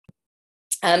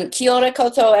Kia ora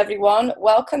koutou, everyone.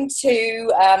 Welcome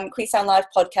to Queenstown Live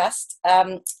podcast.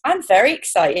 I'm very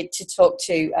excited to talk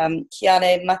to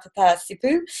Kiane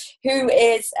Matata-Sipu, who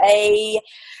is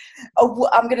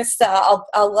I'm going to start,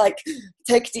 I'll like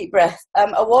take a deep breath.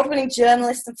 Award-winning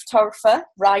journalist and photographer,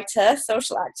 writer,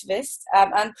 social activist,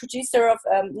 and producer of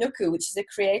Nuku, which is a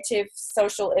creative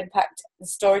social impact and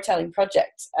storytelling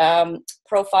project,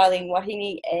 profiling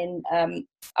wahine in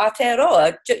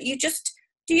Aotearoa.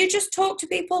 Do you just talk to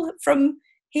people from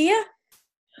here?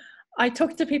 I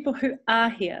talk to people who are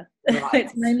here. Right.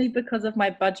 It's mainly because of my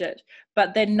budget,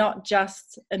 but they're not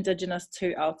just Indigenous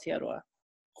to Aotearoa.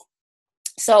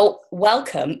 So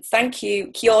welcome, thank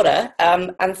you, kia ora,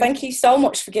 and thank you so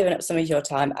much for giving up some of your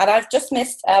time. And I've just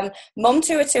missed mum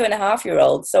to a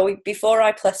 2.5-year-old. So before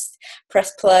I press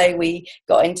play, we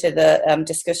got into the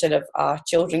discussion of our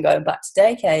children going back to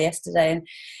daycare yesterday, and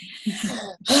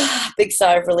big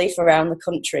sigh of relief around the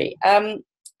country.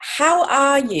 How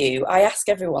are you? I ask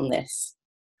everyone this.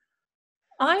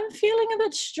 I'm feeling a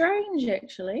bit strange,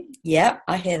 actually. Yeah,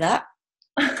 I hear that.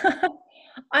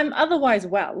 I'm otherwise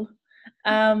well.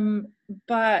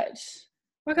 But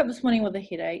woke up this morning with a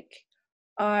headache.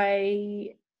 I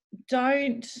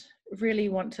don't really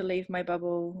want to leave my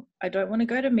bubble. I don't want to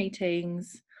go to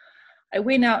meetings. I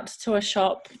went out to a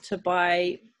shop to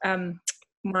buy,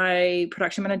 my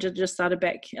production manager just started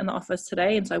back in the office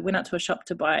today, and so I went out to a shop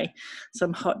to buy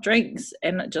some hot drinks,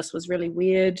 and it just was really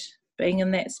weird being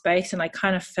in that space. And I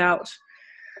kind of felt,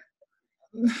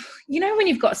 you know, when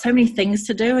you've got so many things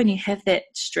to do and you have that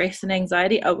stress and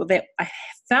anxiety, that I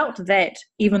felt that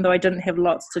even though I didn't have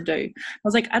lots to do. I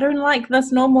was like, I don't like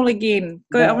this normal again.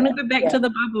 I want to go back to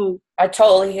the bubble. I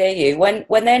totally hear you. When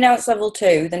they announced level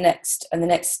 2, the next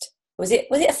was it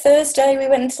a Thursday we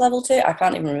went into level 2? I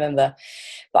can't even remember.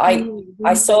 But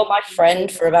I saw my friend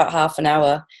for about half an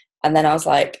hour, and then I was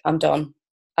like, I'm done.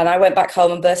 And I went back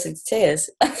home and burst into tears.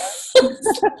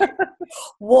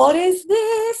 What is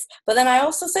this? But then I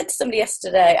also said to somebody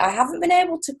yesterday, I haven't been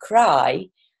able to cry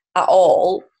at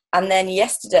all. And then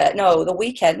the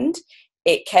weekend,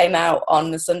 it came out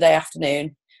on the Sunday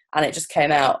afternoon, and it just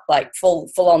came out like full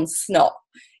on snot,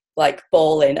 like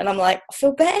bawling. And I'm like, I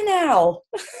feel better now.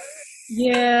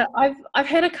 Yeah, I've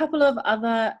had a couple of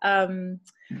other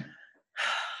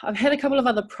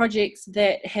projects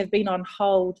that have been on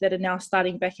hold that are now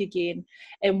starting back again,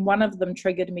 and one of them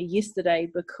triggered me yesterday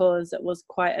because it was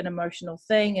quite an emotional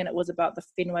thing, and it was about the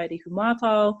Whenua Rihu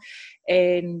Mātao,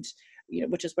 and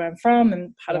which is where I'm from,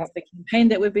 and part of the campaign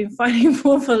that we've been fighting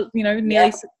for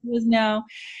nearly 6 years now,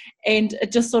 and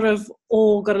it just sort of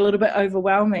all got a little bit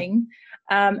overwhelming,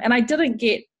 and I didn't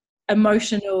get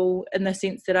emotional in the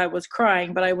sense that I was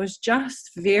crying, but I was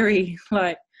just very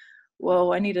like,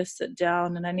 whoa, I need to sit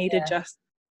down, and I need to just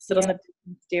sit on the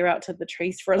and stare out to the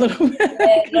trees for a little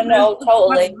bit. No,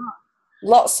 totally.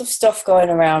 Lots of stuff going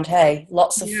around, hey?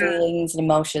 Lots of feelings and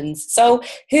emotions. So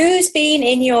who's been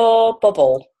in your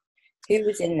bubble? Who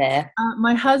was in there?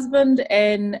 My husband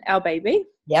and our baby.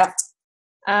 Yeah.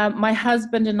 My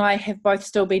husband and I have both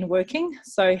still been working,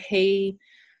 so he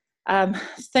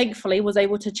thankfully was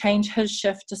able to change his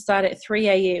shift to start at 3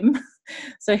 a.m.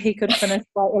 so he could finish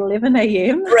by 11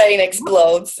 a.m. Brain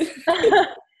explodes.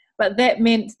 But that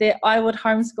meant that I would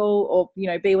homeschool or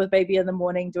be with baby in the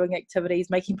morning doing activities,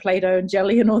 making Play-Doh and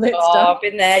jelly and all that stuff. I've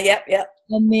been there, yep.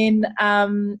 And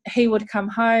then he would come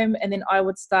home, and then I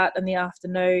would start in the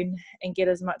afternoon and get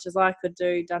as much as I could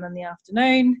do done in the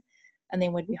afternoon. And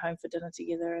then we'd be home for dinner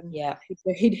together, and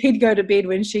he'd go to bed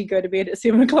when she'd go to bed at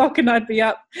 7 o'clock, and I'd be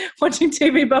up watching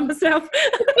TV by myself.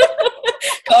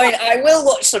 Going, I will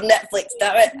watch some Netflix,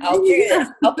 damn it. I'll do this.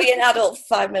 I'll be an adult for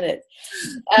 5 minutes.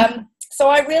 So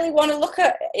I really want to look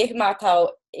at Ihumātao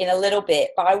in a little bit,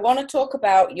 but I want to talk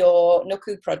about your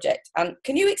Nuku project. And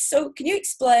can you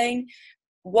explain,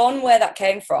 one, where that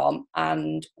came from,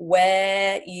 and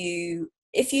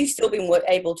if you've still been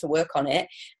able to work on it,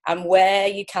 and where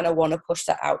you kind of want to push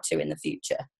that out to in the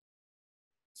future?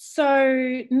 So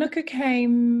Nuku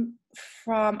came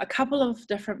from a couple of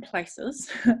different places.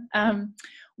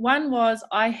 One was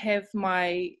I have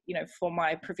for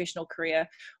my professional career,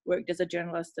 worked as a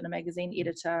journalist and a magazine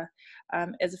editor,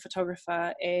 as a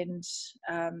photographer, and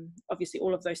obviously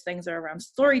all of those things are around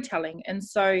storytelling. And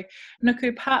so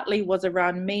Nuku partly was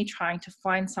around me trying to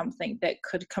find something that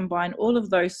could combine all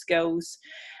of those skills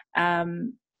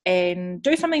and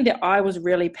do something that I was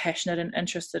really passionate and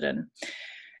interested in.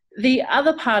 The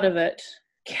other part of it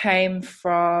came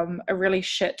from a really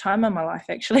shit time in my life,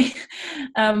 actually.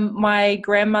 My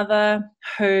grandmother,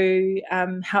 who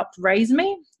helped raise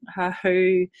me,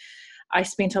 who I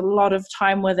spent a lot of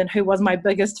time with and who was my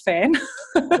biggest fan,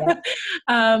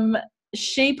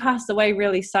 she passed away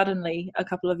really suddenly a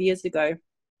couple of years ago.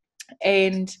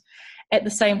 And at the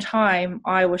same time,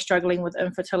 I was struggling with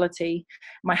infertility.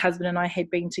 My husband and I had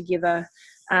been together,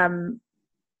 I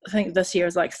think this year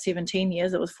is like 17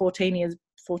 years. It was 15 years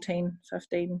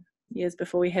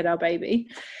before we had our baby.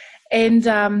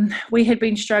 And we had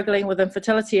been struggling with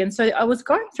infertility. And so I was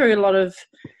going through a lot of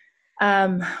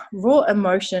raw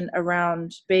emotion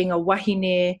around being a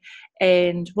wahine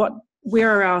and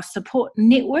where are our support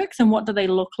networks and what do they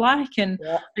look like. And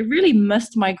I really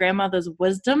missed my grandmother's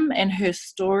wisdom and her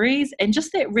stories and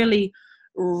just that really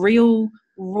real,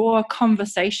 raw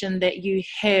conversation that you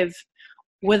have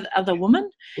with other women.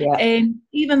 And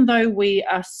even though we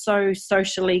are so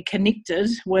socially connected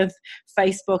with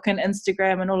Facebook and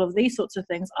Instagram and all of these sorts of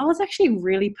things, I was actually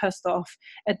really pissed off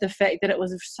at the fact that it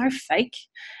was so fake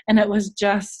and it was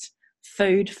just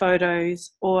food photos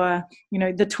or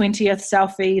the 20th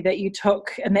selfie that you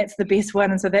took and that's the best one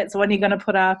and so that's the one you're going to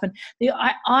put up. And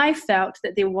I felt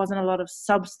that there wasn't a lot of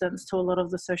substance to a lot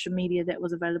of the social media that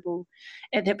was available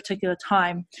at that particular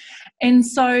time. And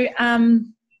so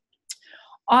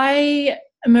I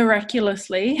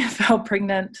miraculously fell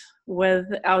pregnant with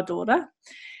our daughter,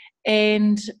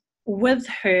 and with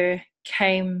her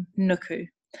came Nuku.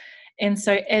 And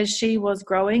so as she was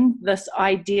growing, this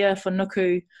idea for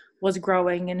Nuku was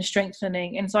growing and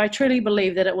strengthening. And so I truly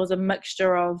believe that it was a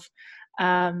mixture of,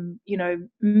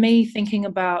 me thinking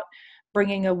about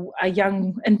bringing a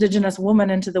young Indigenous woman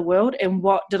into the world and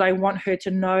what did I want her to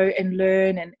know and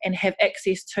learn and have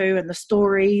access to and the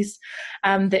stories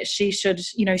that she should,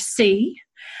 see.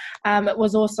 It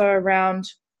was also around,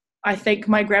 I think,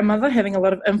 my grandmother having a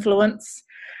lot of influence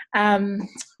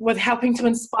with helping to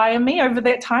inspire me over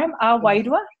that time, our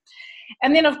Wairua.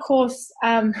 And then, of course,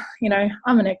 I'm an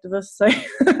activist, so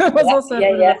it was also a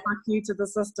bit of a fuck you to the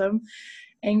system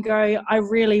and go, I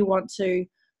really want to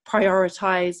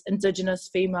prioritise Indigenous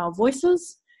female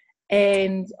voices,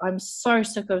 and I'm so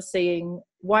sick of seeing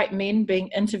white men being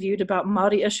interviewed about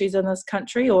Māori issues in this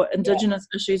country or Indigenous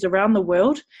issues around the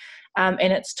world, and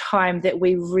it's time that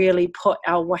we really put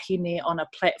our wahine on a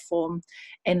platform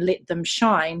and let them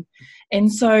shine.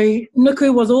 And so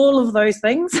Nuku was all of those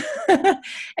things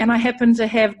and I happen to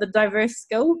have the diverse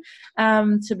skill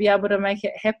to be able to make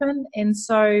it happen. And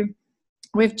so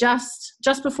we've just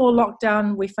before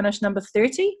lockdown, we finished number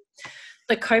 30.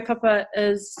 The kaupapa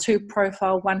is to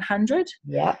profile 100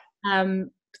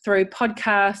 through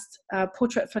podcast,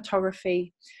 portrait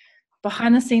photography,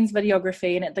 behind the scenes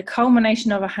videography, and at the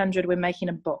culmination of 100, we're making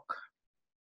a book.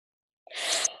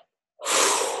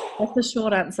 That's the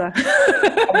short answer.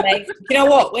 Amazing. You know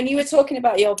what? When you were talking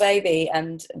about your baby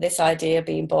and this idea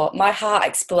being born, my heart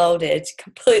exploded,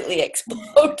 completely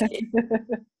exploded.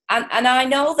 And I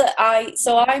know that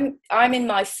I'm in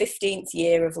my 15th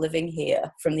year of living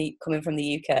here, coming from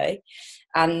the UK,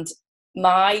 and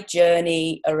my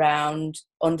journey around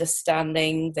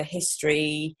understanding the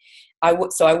history. I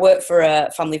work for a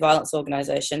family violence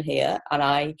organisation here, and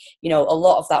a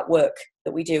lot of that work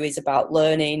that we do is about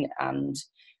learning and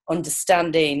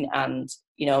understanding and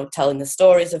telling the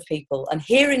stories of people and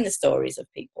hearing the stories of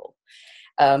people,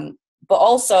 but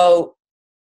also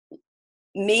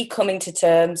me coming to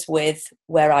terms with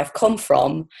where I've come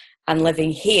from and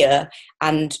living here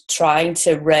and trying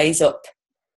to raise up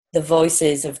the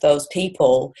voices of those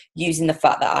people using the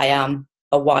fact that I am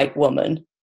a white woman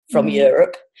from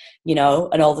Europe, and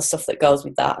all the stuff that goes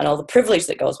with that and all the privilege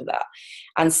that goes with that,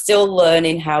 and still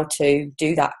learning how to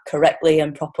do that correctly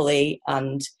and properly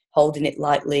and holding it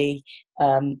lightly.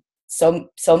 So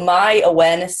my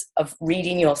awareness of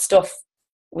reading your stuff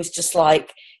was just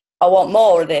like, I want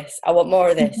more of this. I want more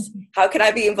of this. How can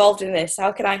I be involved in this?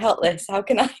 How can I help this?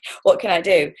 What can I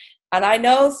do? And I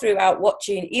know throughout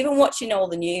watching all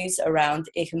the news around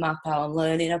Ikamapau and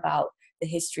learning about the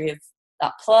history of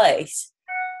that place,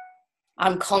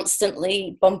 I'm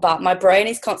constantly my brain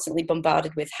is constantly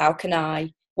bombarded with what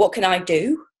can I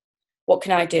do? What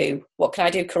can I do? What can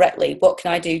I do correctly? What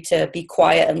can I do to be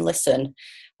quiet and listen?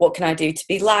 What can I do to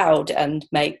be loud and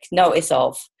make notice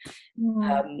of?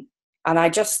 And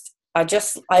I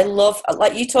love,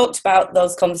 like you talked about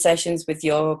those conversations with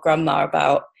your grandma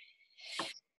about,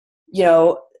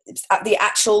 the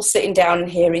actual sitting down and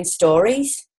hearing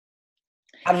stories.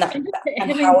 And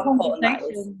how important that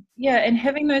is. Yeah, and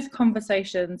having those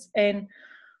conversations and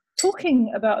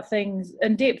talking about things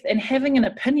in depth and having an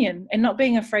opinion and not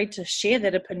being afraid to share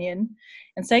that opinion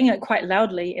and saying it quite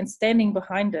loudly and standing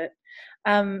behind it.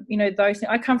 Those things.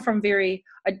 I come from they're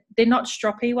not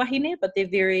stroppy wahine, but they're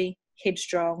very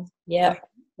headstrong. Yeah.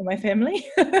 In my family.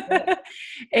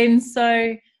 And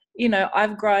so,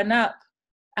 I've grown up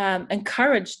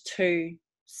encouraged to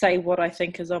say what I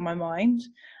think is on my mind,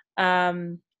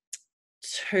 to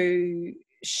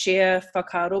share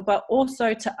whakaaro, but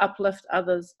also to uplift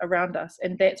others around us.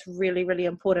 And that's really, really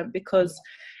important, because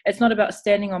it's not about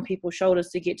standing on people's shoulders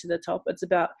to get to the top. It's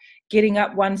about getting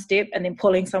up one step and then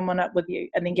pulling someone up with you,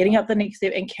 and then getting up the next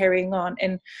step and carrying on.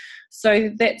 And so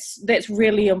that's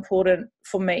really important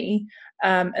for me.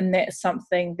 And that's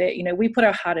something that, you know, we put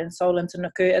our heart and soul into Nuku.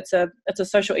 It's a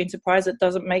social enterprise. It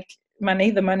doesn't make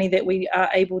money. The money that we are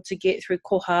able to get through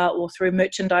koha or through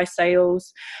merchandise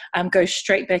sales goes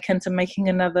straight back into making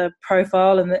another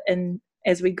profile, and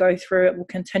as we go through it, we'll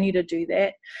continue to do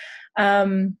that.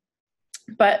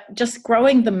 But just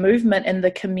growing the movement and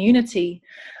the community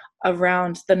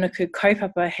around the Nuku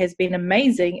kaupapa has been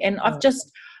amazing. And I've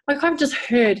just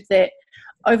heard that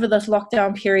over this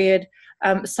lockdown period,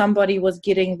 somebody was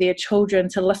getting their children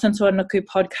to listen to a Nuku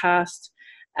podcast,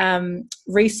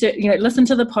 research, listen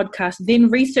to the podcast, then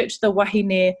research the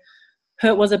wahine who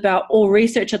it was about, or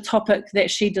research a topic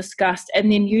that she discussed,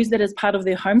 and then use that as part of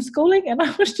their homeschooling. And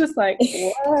I was just like,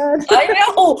 what?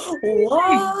 I know,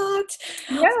 what?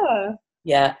 Yeah.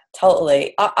 Yeah,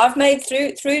 totally. I've made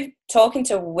through talking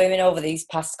to women over these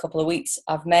past couple of weeks,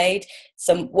 I've made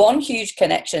one huge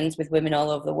connections with women all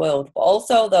over the world, but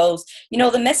also those,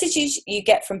 the messages you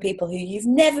get from people who you've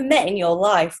never met in your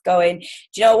life going, do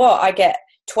you know what? I get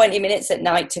 20 minutes at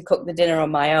night to cook the dinner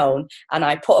on my own, and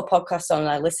I put a podcast on and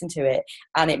I listen to it,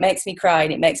 and it makes me cry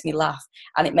and it makes me laugh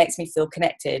and it makes me feel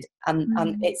connected,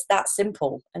 and it's that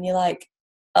simple. And you're like,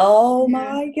 oh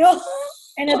my God.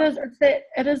 And it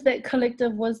is that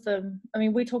collective wisdom. I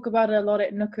mean, we talk about it a lot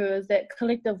at Nuku, is that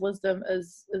collective wisdom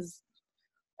is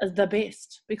the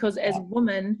best, because as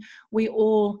women, we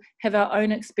all have our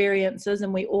own experiences,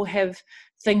 and we all have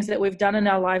things that we've done in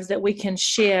our lives that we can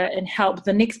share and help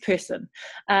the next person.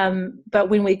 But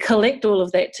when we collect all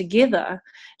of that together,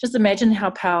 just imagine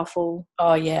how powerful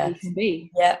we can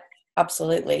be. Yeah,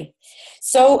 absolutely.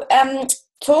 So,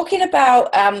 talking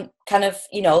about kind of,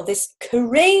 this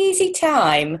crazy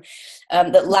time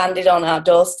that landed on our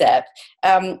doorstep,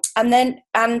 and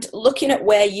looking at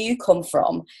where you come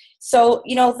from. So,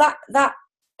 that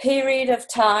period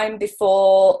of time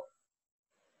before,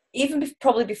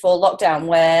 probably before lockdown,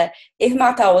 where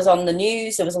Ihumātao was on the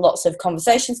news, there was lots of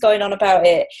conversations going on about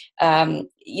it. There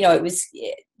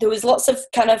was lots of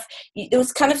there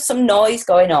was kind of some noise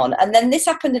going on, and then this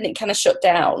happened and it kind of shut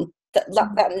down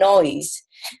that noise.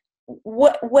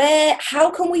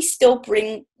 How can we still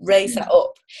raise that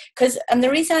up? And the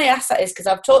reason I ask that is because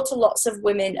I've talked to lots of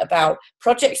women about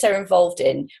projects they're involved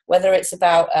in, whether it's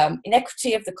about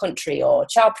inequity of the country or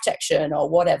child protection or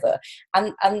whatever,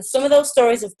 and some of those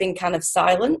stories have been kind of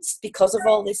silenced because of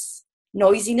all this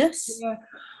noisiness.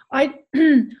 I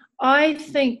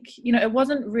think, it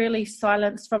wasn't really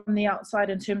silenced from the outside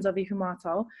in terms of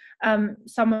Ihumātao.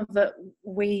 Some of it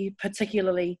we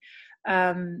particularly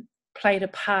played a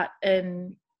part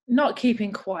in not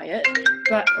keeping quiet,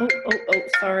 but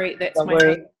sorry, that's Don't my worry.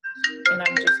 husband, and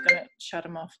I'm just gonna shut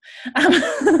him off.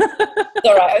 It's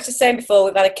all right. I was just saying before,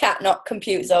 we've had a cat knock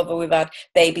computers over, we've had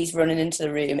babies running into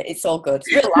the room. It's all good.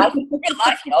 It's real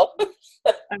life, y'all.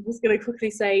 I'm just gonna quickly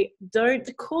say, don't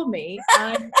call me.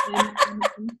 I'm in an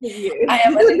interview. I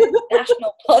am an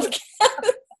international podcast.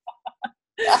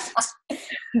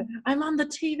 I'm on the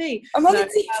TV. I'm on the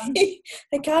TV.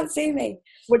 They can't see me.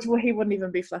 Which he wouldn't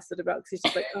even be flustered about, because he's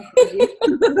just like, oh,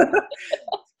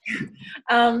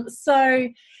 you. So,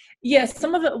 yes,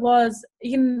 some of it was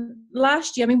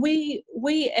last year. I mean, we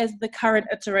as the current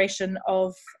iteration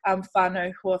of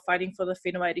whānau who are fighting for the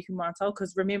whenua Ihumātao,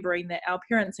 because remembering that our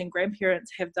parents and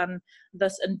grandparents have done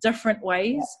this in different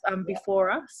ways before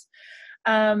us.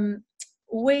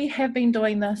 We have been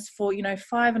doing this for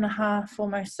 5.5,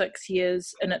 almost 6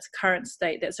 years in its current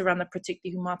state. That's around the Protect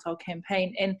Ihumātao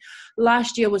campaign. And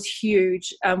last year was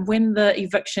huge. When the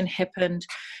eviction happened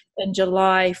in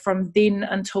July, from then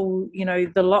until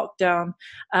the lockdown,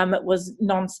 it was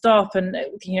non-stop. And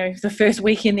the first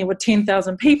weekend there were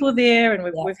 10,000 people there, and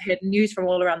we've had news from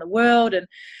all around the world. And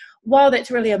while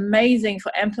that's really amazing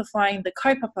for amplifying the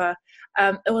kaupapa,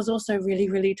 it was also really,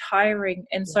 really tiring.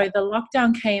 And so the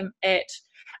lockdown came at,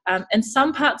 in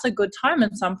some parts, a good time,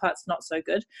 and some parts not so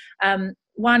good.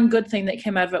 One good thing that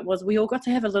came out of it was we all got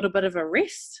to have a little bit of a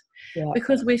rest,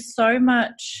 because we're so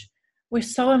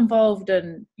involved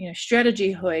in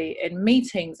strategy and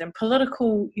meetings and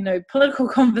political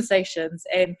conversations,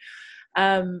 and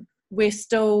we're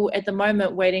still at the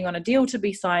moment waiting on a deal to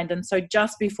be signed. And so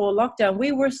just before lockdown,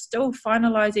 we were still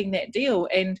finalizing that deal.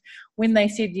 And when they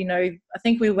said, I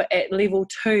think we were at level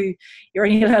 2, you're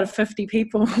only allowed 50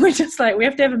 people. We're just like, we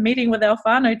have to have a meeting with our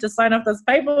whānau to sign off this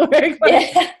paperwork.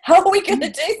 Yeah. How are we going to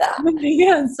do that?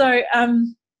 Yeah. And so,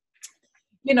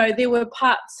 there were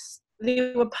parts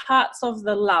of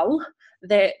the lull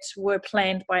that were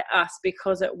planned by us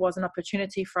because it was an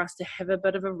opportunity for us to have a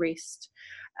bit of a rest.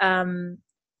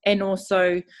 And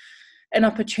also an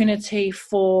opportunity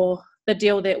for the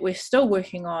deal that we're still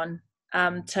working on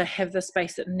to have the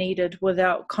space it needed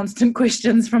without constant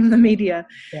questions from the media.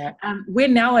 Yeah. We're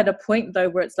now at a point, though,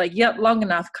 where it's like, yep, long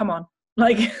enough, come on.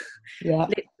 Like,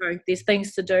 let's go. There's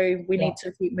things to do. We need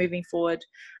to keep moving forward.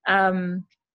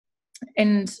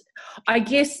 And I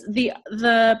guess the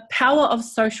power of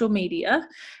social media,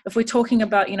 if we're talking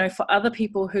about, for other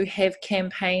people who have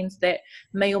campaigns that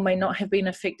may or may not have been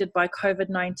affected by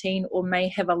COVID-19 or may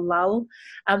have a lull,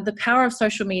 the power of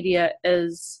social media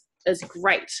is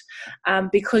great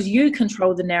because you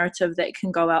control the narrative that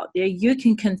can go out there. You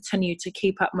can continue to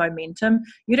keep up momentum.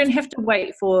 You don't have to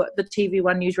wait for the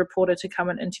TV1 News reporter to come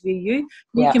and interview you.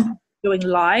 You can doing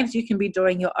lives, you can be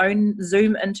doing your own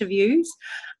Zoom interviews.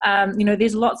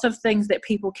 There's lots of things that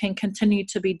people can continue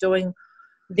to be doing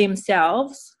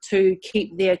themselves to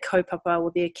keep their kaupapa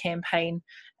or their campaign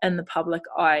in the public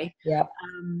eye.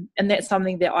 And that's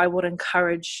something that I would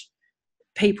encourage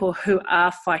people who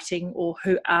are fighting or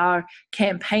who are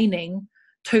campaigning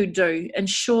to do.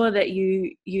 Ensure that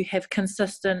you have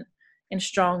consistent and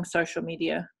strong social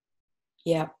media.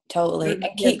 Yeah, totally. And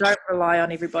don't rely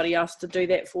on everybody else to do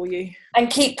that for you. And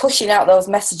keep pushing out those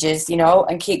messages,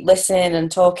 and keep listening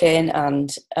and talking.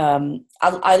 And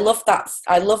I love that.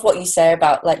 I love what you say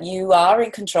about, like, you are in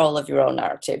control of your own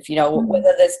narrative.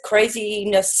 Whether there's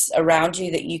craziness around you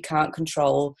that you can't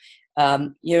control,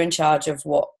 you're in charge of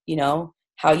what,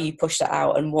 how you push that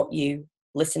out and what you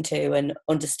listen to and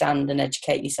understand and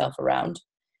educate yourself around.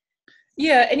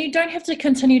 Yeah, and you don't have to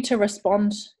continue to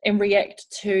respond and react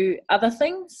to other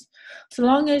things. So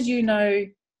long as you know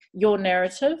your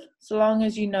narrative, so long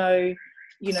as you know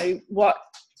what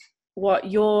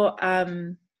your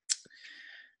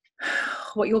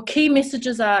key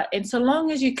messages are, and so long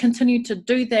as you continue to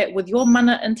do that with your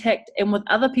mana intact and with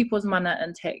other people's mana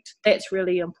intact, that's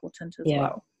really important as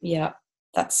well. Yeah.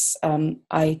 That's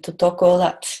I totoko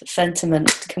that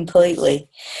sentiment completely.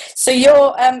 So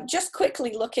you're just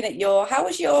quickly looking at how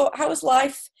was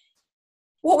life?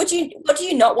 What do you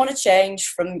not want to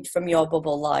change from your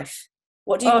bubble life?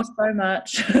 So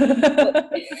much. I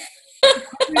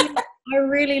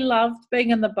really loved being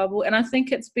in the bubble, and I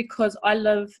think it's because I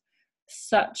live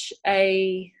such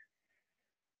a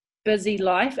busy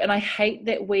life, and I hate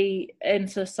that we in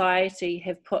society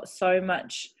have put so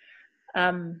much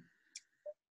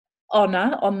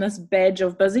honor on this badge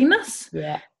of busyness,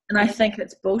 and I think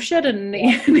it's bullshit and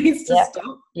needs to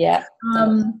stop.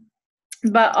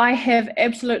 But I have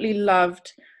absolutely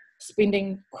loved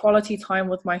spending quality time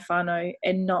with my whānau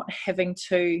and not having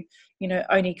to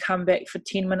only come back for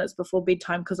 10 minutes before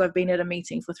bedtime because I've been at a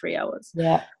meeting for 3 hours.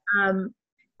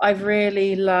 I've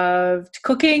really loved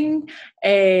cooking,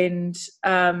 and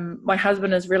my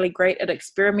husband is really great at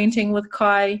experimenting with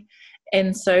kai,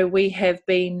 and so we have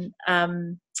been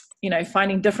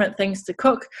finding different things to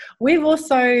cook. We've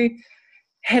also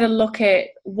had a look at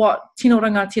what tino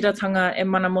rangatiratanga and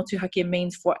mana motuhake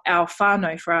means for our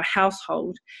whānau, for our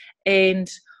household, and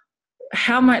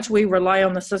how much we rely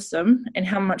on the system and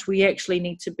how much we actually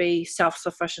need to be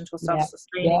self-sufficient or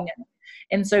self-sustaining.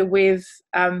 And so we've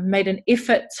made an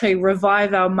effort to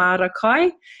revive our mara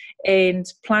kai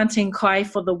and planting kai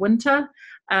for the winter.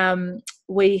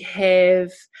 We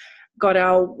have got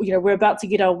we're about to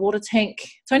get our water tank.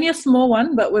 It's only a small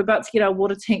one, but we're about to get our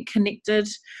water tank connected.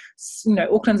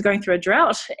 Auckland's going through a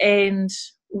drought, and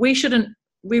we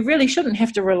really shouldn't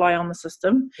have to rely on the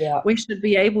system. We should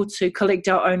be able to collect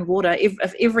our own water. If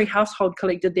every household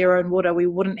collected their own water, we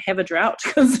wouldn't have a drought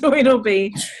because we'd all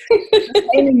be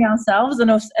sustaining ourselves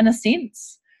in a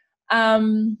sense.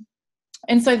 And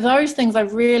so those things I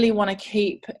really want to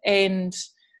keep, and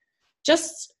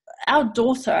just our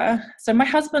daughter, so my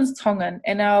husband's Tongan,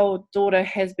 and our daughter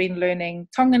has been learning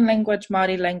Tongan language,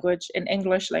 Māori language, and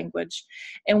English language.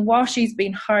 And while she's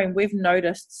been home, we've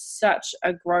noticed such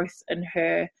a growth in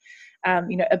her,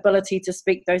 ability to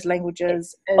speak those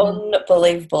languages.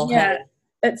 Unbelievable. Yeah,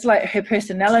 it's like her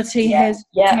personality has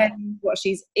changed, what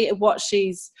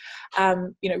she's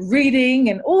reading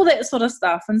and all that sort of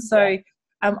stuff. And so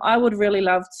I would really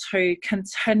love to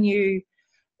continue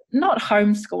not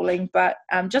homeschooling, but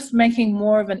just making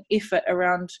more of an effort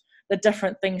around the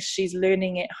different things she's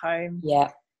learning at home.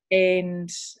 Yeah. And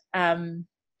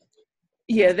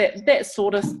that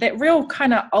sort of, that real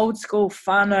kind of old school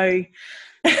whānau.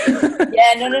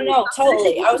 Yeah, no,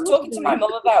 totally. I was talking to my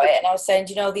mum about it, and I was saying,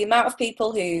 the amount of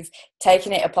people who've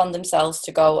taken it upon themselves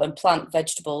to go and plant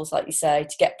vegetables, like you say,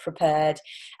 to get prepared,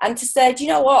 and to say, do you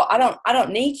know what? I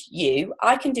don't need you.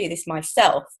 I can do this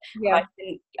myself. Yeah.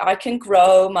 I can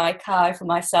grow my kai for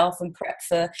myself and prep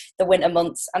for the winter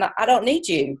months, and I don't need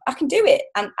you. I can do it.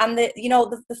 And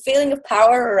the feeling of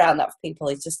power around that for people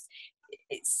is just,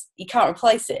 you can't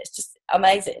replace it. It's just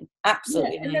amazing,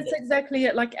 absolutely amazing. And that's exactly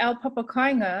it. Like our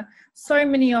papakainga, so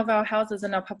many of our houses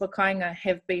in our papakainga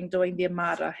have been doing their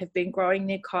mara, have been growing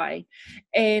their kai,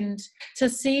 and to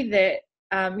see that,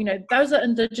 those are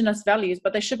indigenous values,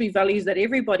 but they should be values that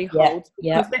everybody holds.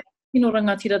 Yeah. Because that's Tino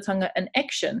Rangatiratanga in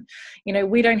action.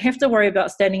 We don't have to worry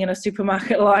about standing in a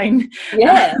supermarket line.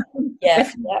 Yeah.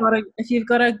 If you've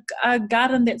got a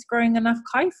garden that's growing enough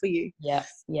kai for you. Yeah.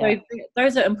 So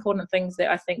those are important things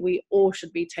that I think we all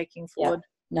should be taking forward.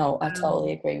 No, I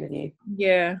totally agree with you.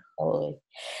 Yeah. Totally.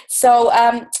 So,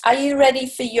 are you ready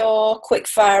for your quick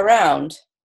fire round?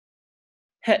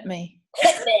 Hit me.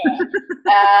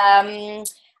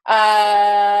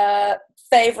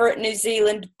 Favorite New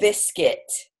Zealand biscuit?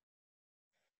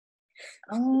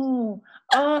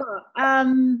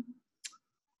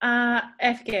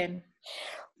 Afghan.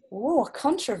 Oh,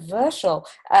 controversial.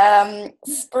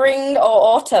 Spring or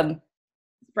autumn?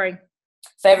 Spring.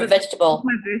 Favorite vegetable? It's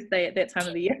my birthday at that time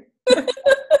of the year.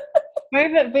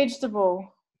 Favorite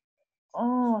vegetable?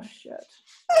 Oh, shit.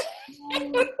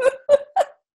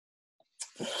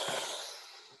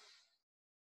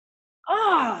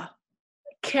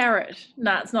 Carrot.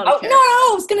 No, it's not a carrot. No,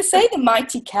 I was going to say the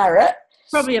mighty carrot.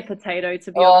 Probably a potato,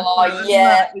 to be honest. Oh,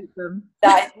 yeah.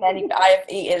 That is many. I have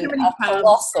eaten a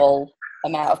colossal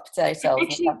amount of potatoes.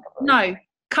 Actually, no.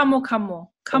 Kamo. Kamo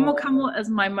is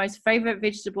my most favourite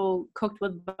vegetable cooked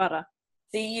with butter.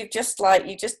 See, you just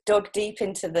dug deep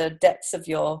into the depths of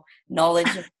your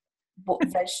knowledge of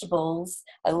vegetables.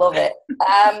 I love it.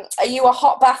 Are you a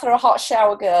hot bath or a hot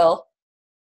shower girl?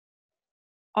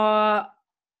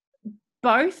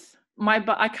 Both.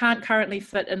 I can't currently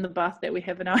fit in the bath that we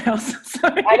have in our house. So.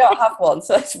 I don't have one,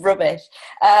 so it's rubbish.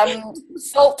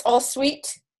 Salt or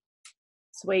sweet?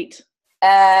 Sweet.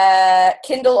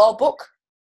 Kindle or book?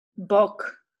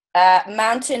 Book.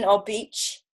 Mountain or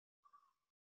beach?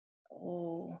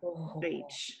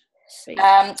 Beach.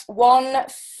 One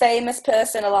famous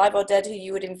person, alive or dead, who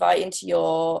you would invite into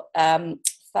your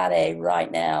whare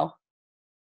right now?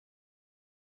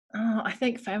 I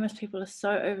think famous people are so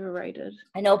overrated.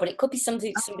 I know, but it could be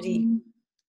somebody.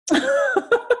 It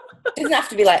doesn't have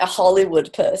to be like a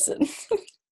Hollywood person.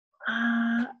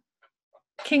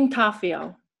 King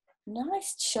Tawhito.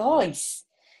 Nice choice.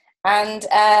 And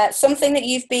something that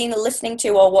you've been listening to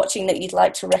or watching that you'd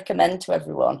like to recommend to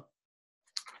everyone?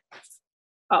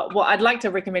 Oh, well, I'd like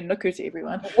to recommend Nuku to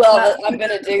everyone. Well, I'm going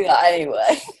to do that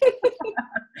anyway.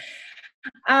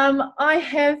 I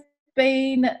have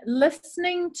been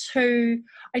listening to,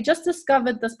 I just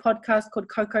discovered this podcast called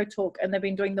Coco Talk, and they've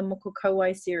been doing the Moko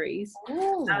Kauai series.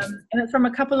 And it's from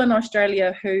a couple in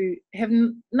Australia who have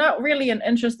not really an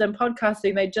interest in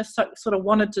podcasting. They just sort of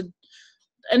wanted to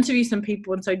interview some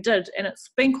people, and so did, and it's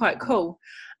been quite cool.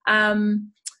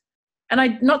 And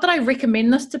not that I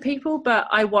recommend this to people, but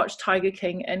I watched Tiger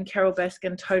King, and Carole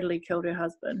Baskin totally killed her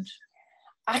husband.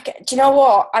 Do you know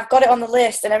what? I've got it on the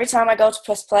list, and every time I go to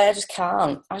press play, I just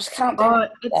can't do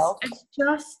it myself.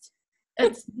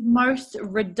 It's the most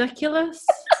ridiculous.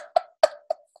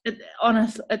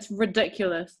 Honestly, it's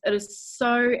ridiculous. It is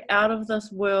so out of this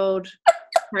world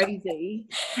crazy.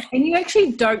 And you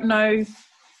actually don't know,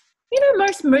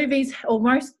 most movies, or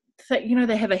most,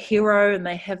 they have a hero and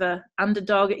they have a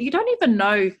underdog. You don't even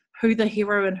know who the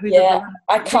hero and who the villain is.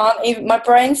 I can't even, my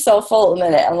brain's so full at the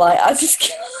minute. I'm like, I just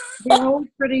can't. They're all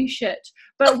pretty shit.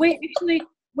 But we've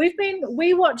been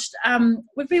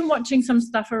watching some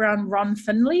stuff around Ron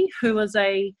Finley, who is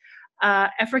a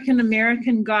African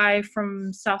American guy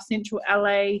from South Central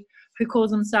LA who calls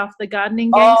himself the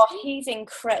gardening gangster. Oh, he's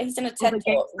incredible. He's in a TED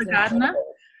Talk. The gardener.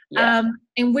 Yeah.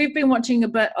 And we've been watching a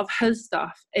bit of his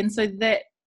stuff, and so that,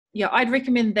 I'd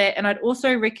recommend that. And I'd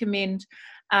also recommend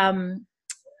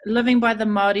Living by the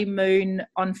Māori Moon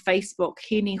on Facebook,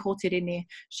 Hini Hoterene.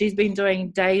 She's been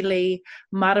doing daily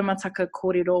maramataka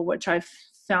kōrero, which I've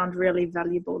found really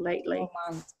valuable lately. Oh,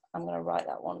 man. I'm going to write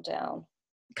that one down.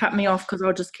 Cut me off because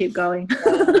I'll just keep going.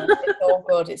 It's all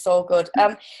good. It's all good.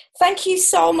 Thank you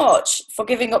so much for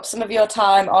giving up some of your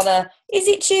time on is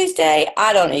it Tuesday?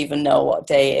 I don't even know what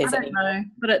day it is. I don't know,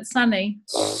 but it's sunny.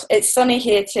 It's sunny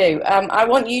here too. I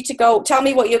want you to go, tell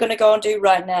me what you're going to go and do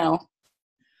right now.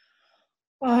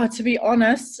 Oh, to be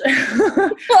honest,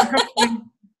 I'm going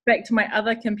back to my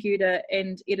other computer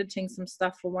and editing some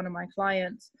stuff for one of my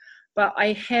clients. But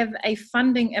I have a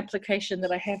funding application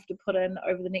that I have to put in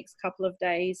over the next couple of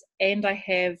days, and I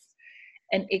have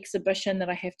an exhibition that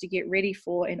I have to get ready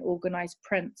for and organize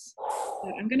prints.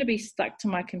 So I'm going to be stuck to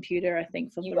my computer, I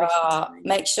think, for the rest of the day.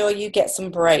 Make sure you get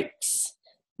some breaks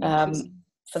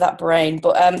for that brain.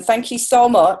 But thank you so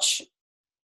much.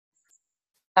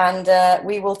 And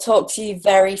we will talk to you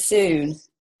very soon.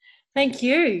 Thank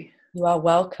you. You are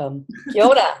welcome. Kia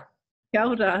ora. Kia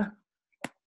ora.